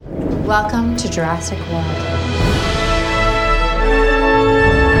Welcome to Jurassic World.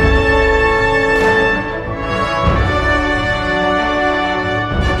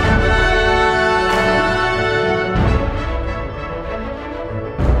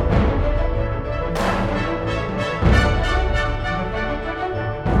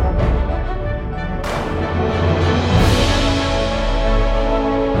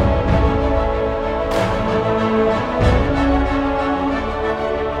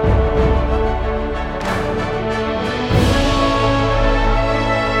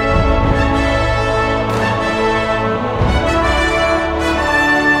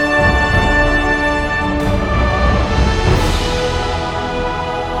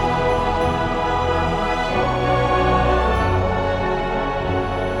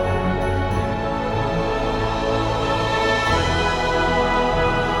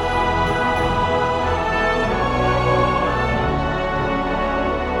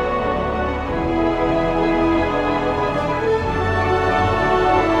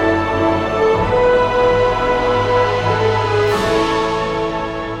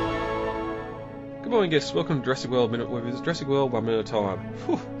 Yes, welcome to Jurassic World Minute Movies. Jurassic World, 1 minute at a time.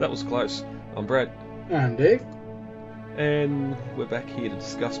 Whew, that was close. I'm Brad. I'm Dave. And we're back here to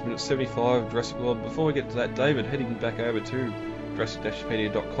discuss minute 75 of Jurassic World. Before we get to that, David, heading back over to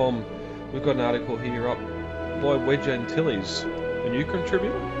Jurassic-pedia.com, we've got an article here up by Wedge Antilles, a new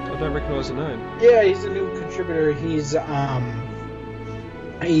contributor. I don't recognise the name. Yeah, he's a new contributor. He's been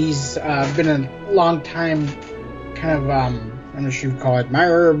a long time kind of I'm not sure you'd call it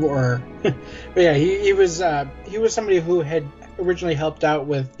admirer or but yeah, he was somebody who had originally helped out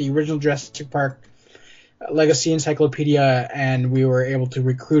with the original Jurassic Park Legacy Encyclopedia, and we were able to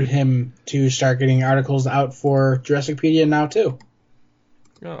recruit him to start getting articles out for Jurassicpedia now too.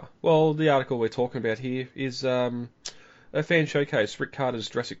 Oh, well, the article we're talking about here is a fan showcase, Rick Carter's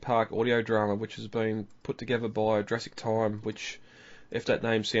Jurassic Park audio drama, which has been put together by Jurassic Time, which, if that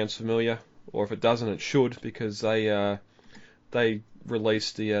name sounds familiar, or if it doesn't, it should, because they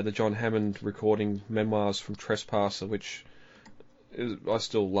released the John Hammond recording memoirs from Trespasser, which I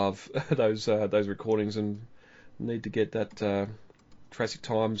still love those recordings, and need to get that Jurassic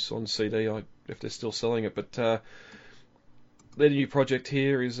Times on CD if they're still selling it. But their new project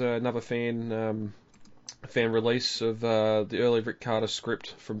here is another fan release of the early Rick Carter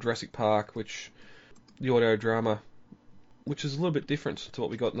script from Jurassic Park, which the audio drama, which is a little bit different to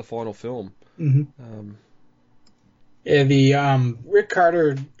what we got in the final film. Mm-hmm. Yeah, the Rick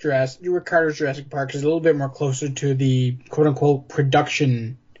Carter's Jurassic Park is a little bit more closer to the quote-unquote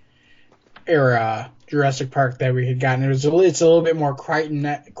production era Jurassic Park that we had gotten. It's a little bit more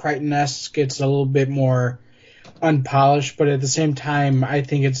Crichton-esque. It's a little bit more unpolished, but at the same time, I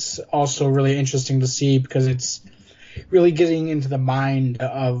think it's also really interesting to see because it's really getting into the mind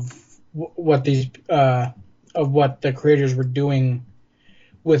of what the creators were doing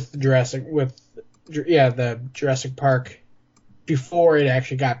with the Jurassic Park before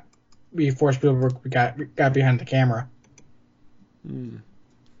Spielberg got behind the camera.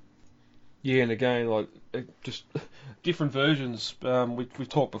 Yeah, and again, just different versions. We've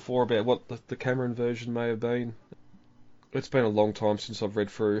talked before about what the Cameron version may have been. It's been a long time since I've read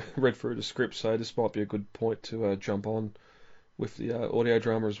through the script, so this might be a good point to jump on with the audio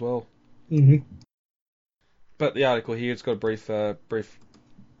drama as well. Mm-hmm. But the article here, it's got a brief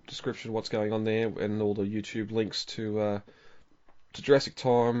description of what's going on there, and all the YouTube links to Jurassic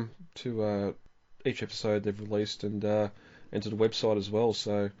Time, to each episode they've released, and to the website as well.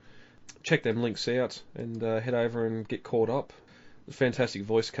 So check them links out and head over and get caught up. The fantastic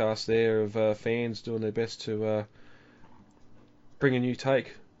voice cast there of fans doing their best to bring a new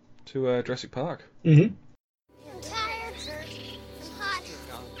take to Jurassic Park. Mm-hmm. I'm tired. I'm hot.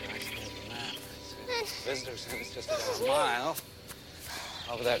 Visitor center's just about a mile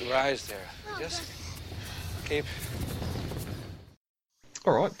over that rise there. Just keep.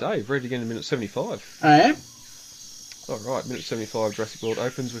 Alright, Dave, ready to get into minute 75. I am. Alright, minute 75, Jurassic World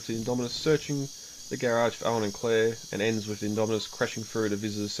opens with the Indominus searching the garage for Owen and Claire, and ends with the Indominus crashing through the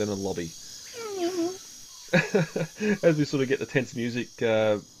visitor centre lobby. As we sort of get the tense music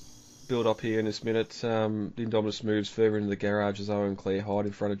build up here in this minute, the Indominus moves further into the garage as Owen and Claire hide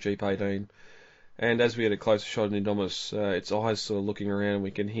in front of Jeep 18. And as we get a closer shot of Indominus, its eyes sort of looking around, we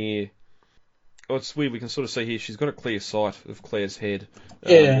can hear... Oh, it's weird, we can sort of see here, she's got a clear sight of Claire's head.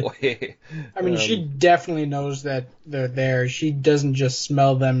 Yeah. I mean, she definitely knows that they're there. She doesn't just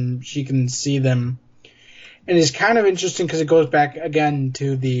smell them, she can see them. And it's kind of interesting because it goes back again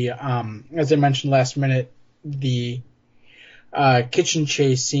to the, as I mentioned last minute, the kitchen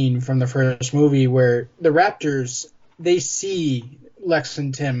chase scene from the first movie where the raptors, they see Lex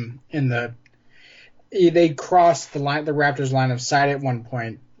and Tim they cross the Raptors line of sight at one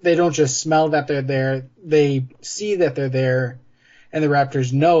point. They don't just smell that they're there; they see that they're there, and the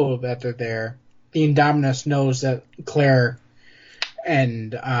Raptors know that they're there. The Indominus knows that Claire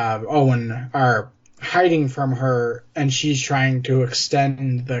and Owen are hiding from her, and she's trying to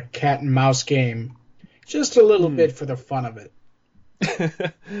extend the cat and mouse game just a little bit for the fun of it.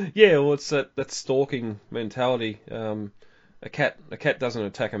 Yeah, well, it's that stalking mentality. A cat doesn't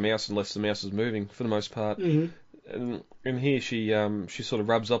attack a mouse unless the mouse is moving, for the most part. Mm-hmm. And here she sort of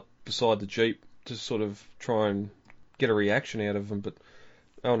rubs up beside the Jeep to sort of try and get a reaction out of them, but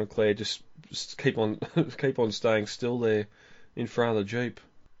Owen and Claire just keep on staying still there in front of the Jeep.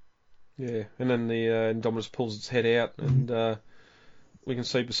 Yeah, and then the Indominus pulls its head out, and we can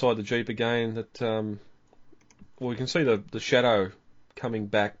see beside the Jeep again that we can see the shadow coming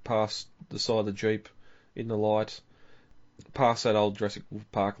back past the side of the Jeep in the light, past that old Jurassic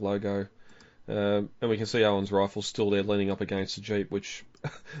Park logo, and we can see Owen's rifle still there leaning up against the Jeep, which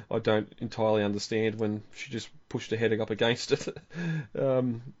I don't entirely understand when she just pushed her head up against it.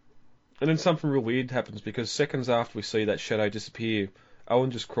 And then something real weird happens, because seconds after we see that shadow disappear,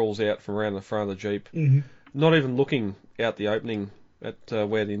 Owen just crawls out from around the front of the Jeep, not even looking out the opening at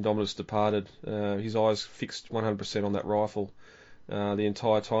where the Indominus departed. His eyes fixed 100% on that rifle the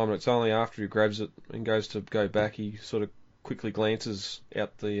entire time, and it's only after he grabs it and goes to go back, he sort of quickly glances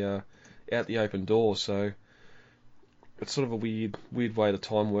out the open door. So it's sort of a weird way the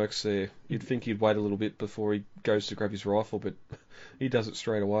time works there. You'd think he'd wait a little bit before he goes to grab his rifle, but he does it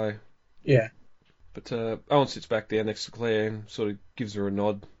straight away. Yeah. But Owen sits back down next to Claire and sort of gives her a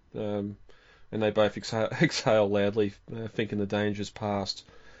nod, and they both exhale loudly, thinking the danger's past.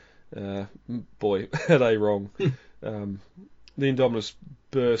 Boy, are they wrong. The Indominus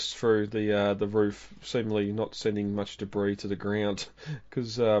bursts through the roof, seemingly not sending much debris to the ground,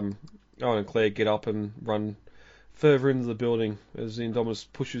 because Owen and Claire get up and run further into the building as the Indominus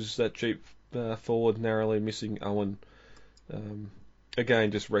pushes that Jeep forward, narrowly missing Owen.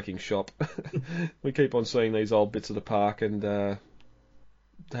 Again, just wrecking shop. We keep on seeing these old bits of the park, and they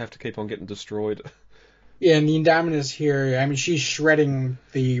have to keep on getting destroyed. Yeah, and the Indominus here, I mean, she's shredding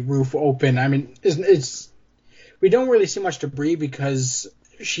the roof open. I mean, we don't really see much debris because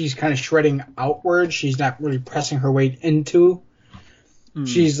she's kind of shredding outward. She's not really pressing her weight into.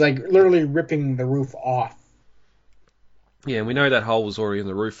 She's like literally ripping the roof off. Yeah, and we know that hole was already in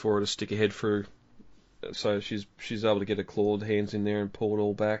the roof for her to stick her head through. So she's able to get her clawed hands in there and pull it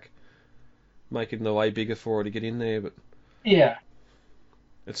all back, making the way bigger for her to get in there. But yeah,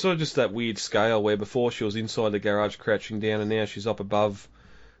 it's sort of just that weird scale where before she was inside the garage crouching down, and now she's up above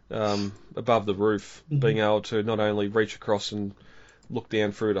the roof, being able to not only reach across and look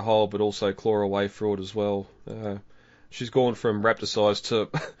down through the hole, but also claw her way through it as well. She's gone from raptor size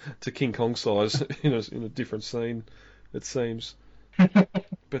to King Kong size in a different scene, it seems.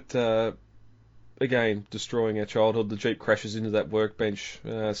 But again, destroying our childhood. The Jeep crashes into that workbench,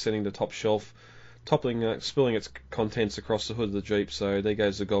 sending the top shelf toppling, spilling its contents across the hood of the Jeep. So there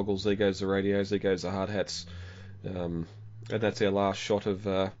goes the goggles, there goes the radios, there goes the hard hats, and that's our last shot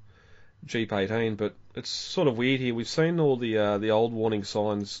of Jeep 18. But it's sort of weird here. We've seen all the old warning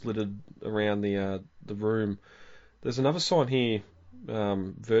signs littered around the room. There's another sign here,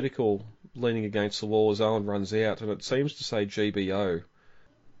 vertical, leaning against the wall as Owen runs out, and it seems to say GBO.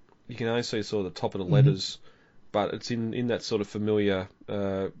 You can only see sort of the top of the letters, but it's in that sort of familiar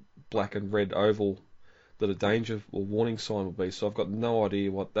black and red oval that a danger or warning sign would be. So I've got no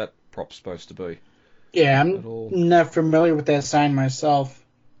idea what that prop's supposed to be. Yeah, I'm not familiar with that sign myself.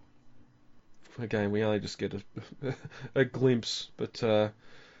 Again, we only just get a glimpse, but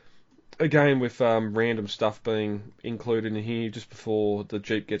again with random stuff being included in here just before the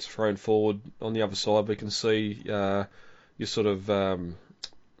Jeep gets thrown forward. On the other side, we can see your sort of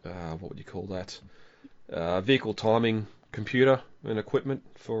what would you call that? Vehicle timing computer and equipment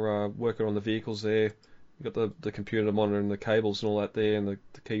for working on the vehicles there. You've got the computer monitoring the cables and all that there, and the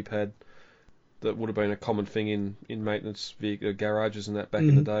keypad. That would have been a common thing in maintenance garages and that back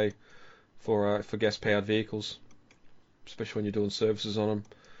in the day for gas-powered vehicles, especially when you're doing services on them.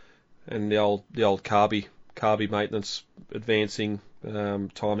 And the old carby maintenance, timing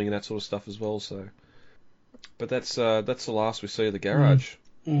and that sort of stuff as well. So, but that's the last we see of the garage.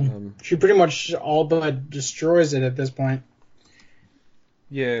 She pretty much all but destroys it at this point.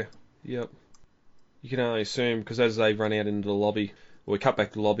 Yeah, yep. You can only assume, because as they run out into the lobby, we cut back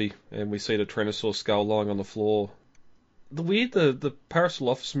to the lobby and we see the Tyrannosaurus skull lying on the floor. The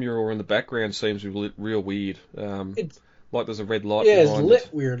Parasaurolophus mural in the background seems real weird. Like there's a red light behind it. Yeah, it's lit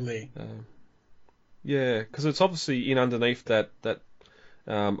weirdly. Yeah, because it's obviously in underneath that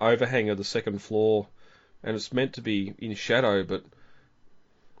overhang of the second floor, and it's meant to be in shadow, but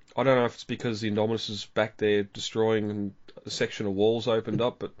I don't know if it's because the Indominus is back there destroying and a section of walls opened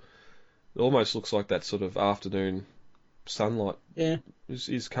up, but it almost looks like that sort of afternoon sunlight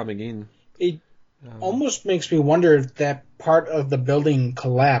is coming in. It almost makes me wonder if that part of the building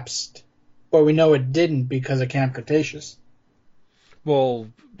collapsed, but we know it didn't because of Camp Cretaceous. Well,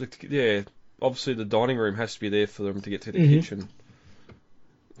 obviously the dining room has to be there for them to get to the kitchen.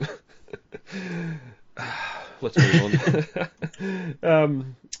 Let's move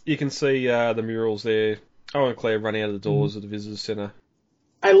on. You can see the murals there. Owen and Claire run out of the doors of the visitor centre.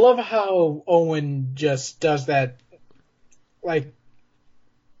 I love how Owen just does that. Like,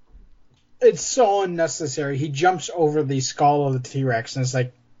 it's so unnecessary. He jumps over the skull of the T-Rex, and it's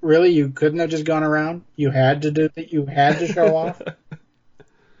like, really? You couldn't have just gone around? You had to do that? You had to show off?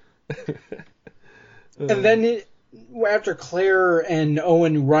 And then after Claire and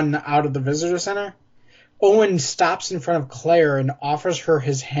Owen run out of the visitor center, Owen stops in front of Claire and offers her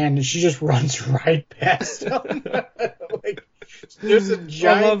his hand, and she just runs right past him. Like, there's a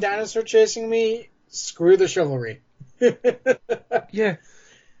giant dinosaur chasing me. Screw the chivalry. Yeah.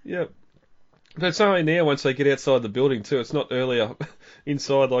 But it's only now once they get outside the building too. It's not earlier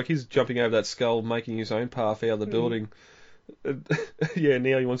inside. Like, he's jumping over that skull, making his own path out of the building. Yeah,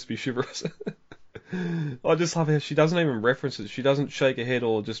 now he wants to be chivalrous. I just love how she doesn't even reference it. She doesn't shake her head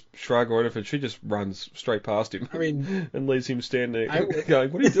or just shrug or anything. She just runs straight past him. And leaves him standing there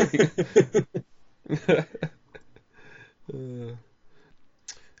going, "What are you doing?"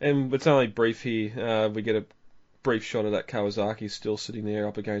 And it's only brief here. We get a brief shot of that Kawasaki still sitting there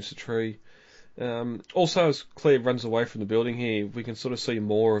up against a tree. Also, as Claire runs away from the building here, we can sort of see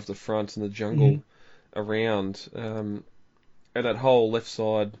more of the front and the jungle around. And that whole left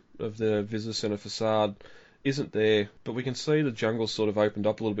side of the visitor centre facade isn't there, but we can see the jungle sort of opened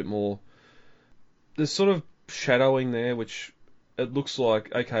up a little bit more. There's sort of shadowing there, which it looks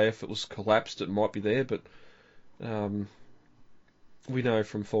like, okay, if it was collapsed, it might be there, but we know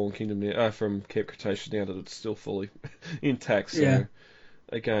from Fallen Kingdom now, from Camp Cretaceous now that it's still fully intact. So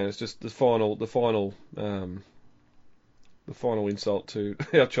again, it's just the final insult to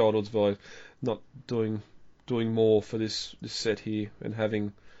our childhoods by not doing more for this set here and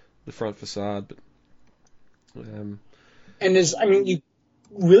having the front facade. But you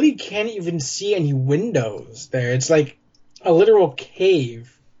really can't even see any windows there. It's like a literal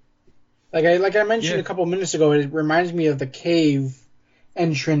cave. Like I mentioned a couple minutes ago, it reminds me of the cave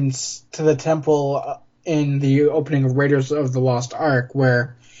entrance to the temple in the opening of Raiders of the Lost Ark,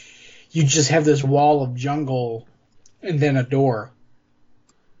 where you just have this wall of jungle and then a door.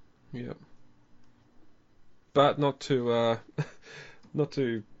 Yeah. But not to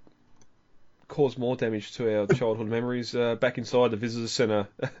cause more damage to our childhood memories. Back inside the visitor centre,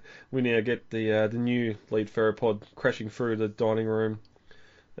 we now get the new lead theropod crashing through the dining room,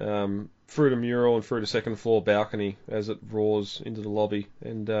 through the mural and through the second floor balcony as it roars into the lobby,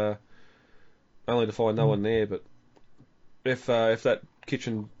 and only to find no one there. But if that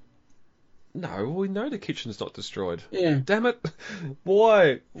kitchen, no, we know the kitchen's not destroyed. Yeah. Damn it!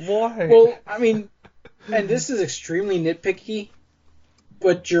 Why? Well, and this is extremely nitpicky,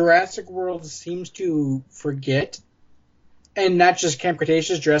 but Jurassic World seems to forget, and not just Camp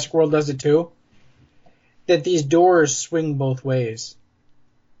Cretaceous, Jurassic World does it too, that these doors swing both ways.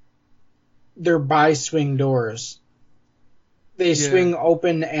 They're bi-swing doors. They swing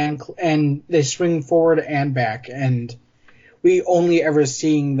open and they swing forward and back, and we only ever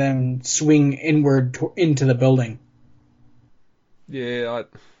seeing them swing inward into the building. Yeah,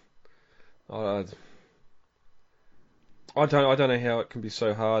 I don't know how it can be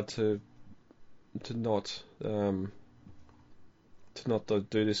so hard to not do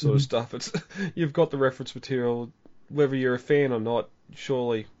this sort of stuff. It's you've got the reference material, whether you're a fan or not.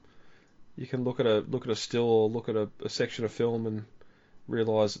 Surely you can look at a still or look at a section of film and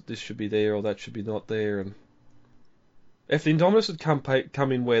realise that this should be there or that should be not there. And if the Indominus had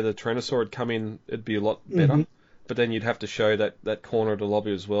come in where the Tyrannosaur had come in, it'd be a lot better. But then you'd have to show that corner of the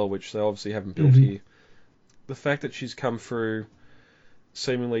lobby as well, which they obviously haven't built here. The fact that she's come through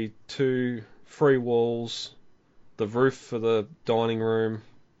seemingly 3 walls, the roof for the dining room,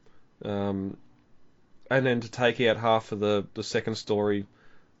 and then to take out half of the second story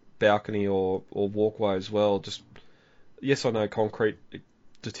balcony or walkway as well. Just, yes, I know concrete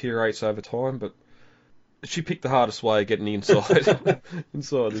deteriorates over time, but she picked the hardest way getting inside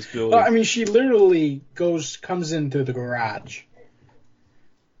this building. Well, she literally comes in through the garage.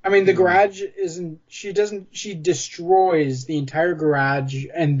 The garage she destroys the entire garage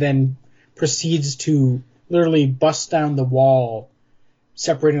and then proceeds to literally bust down the wall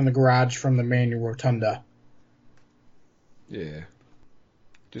separating the garage from the main rotunda. Yeah.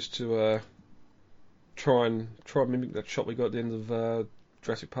 Just to try and mimic that shot we got at the end of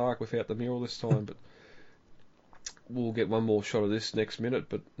Jurassic Park without the mural this time, but we'll get one more shot of this next minute.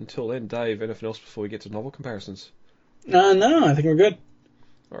 But until then, Dave, anything else before we get to novel comparisons? No, I think we're good.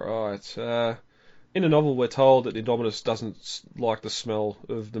 Alright, in the novel we're told that the Indominus doesn't like the smell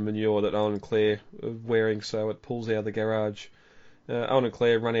of the manure that Owen and Claire are wearing, so it pulls out of the garage. Owen and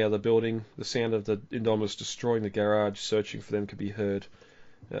Claire run out of the building. The sound of the Indominus destroying the garage, searching for them, can be heard.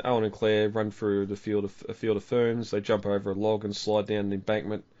 Owen and Claire run through a field of ferns. They jump over a log and slide down an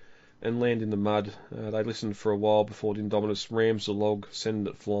embankment and land in the mud. They listen for a while before the Indominus rams the log,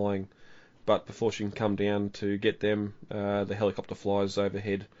 sending it flying. But before she can come down to get them, the helicopter flies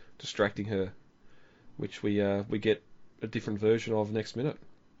overhead, distracting her, which we get a different version of next minute.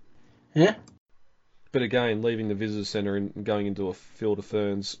 Yeah. But again, leaving the visitor centre and going into a field of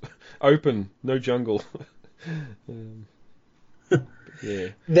ferns, open, no jungle. Yeah.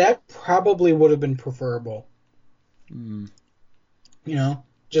 That probably would have been preferable. Mm. You know,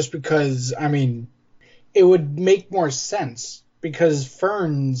 just because, I mean, it would make more sense because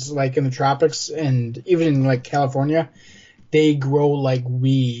ferns, like in the tropics and even in like California, they grow like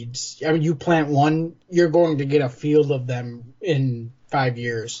weeds. I mean, you plant one, you're going to get a field of them in 5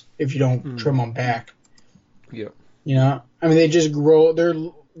 years if you don't trim them back. Yeah. You know, I mean, they just grow.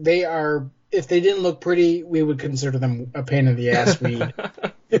 They are. If they didn't look pretty, we would consider them a pain in the ass weed.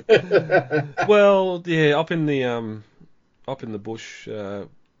 Well, yeah, up in the bush, a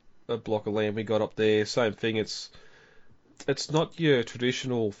block of land we got up there, same thing. It's not your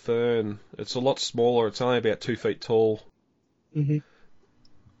traditional fern. It's a lot smaller. It's only about 2 feet tall. Mm-hmm.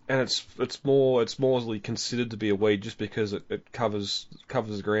 And it's more considered to be a weed just because it covers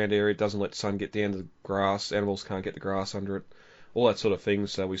the ground area. It doesn't let the sun get down to the grass. Animals can't get the grass under it. All that sort of thing.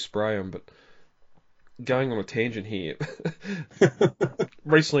 So we spray them. But going on a tangent here,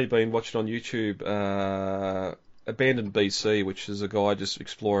 recently been watching on YouTube Abandoned BC, which is a guy just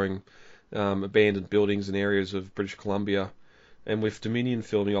exploring abandoned buildings and areas of British Columbia, and with Dominion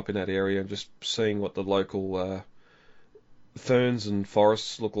filming up in that area and just seeing what the local ferns and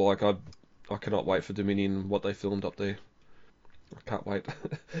forests look like. I cannot wait for Dominion and what they filmed up there. I can't wait.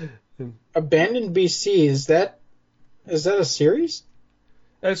 Abandoned BC, is that a series?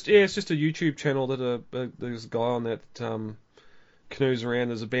 It's just a YouTube channel that there's a guy on that canoes around.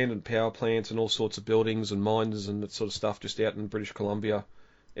 There's abandoned power plants and all sorts of buildings and mines and that sort of stuff just out in British Columbia,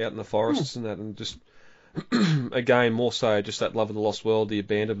 out in the forests and that, and just again more so just that love of the lost world, the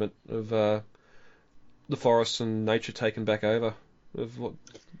abandonment of the forests and nature taken back over of what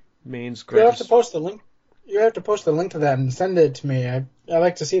man's greatest. You have to post the link. You have to post the link to that and send it to me. I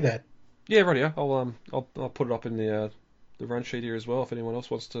like to see that. Yeah, right. Yeah, I'll put it up in the run sheet here as well if anyone else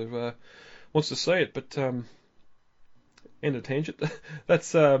wants to see it. But end of tangent.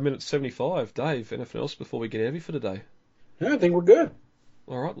 That's minute 75. Dave, anything else before we get heavy for today? Yeah, I think we're good.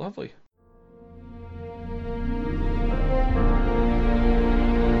 All right, lovely.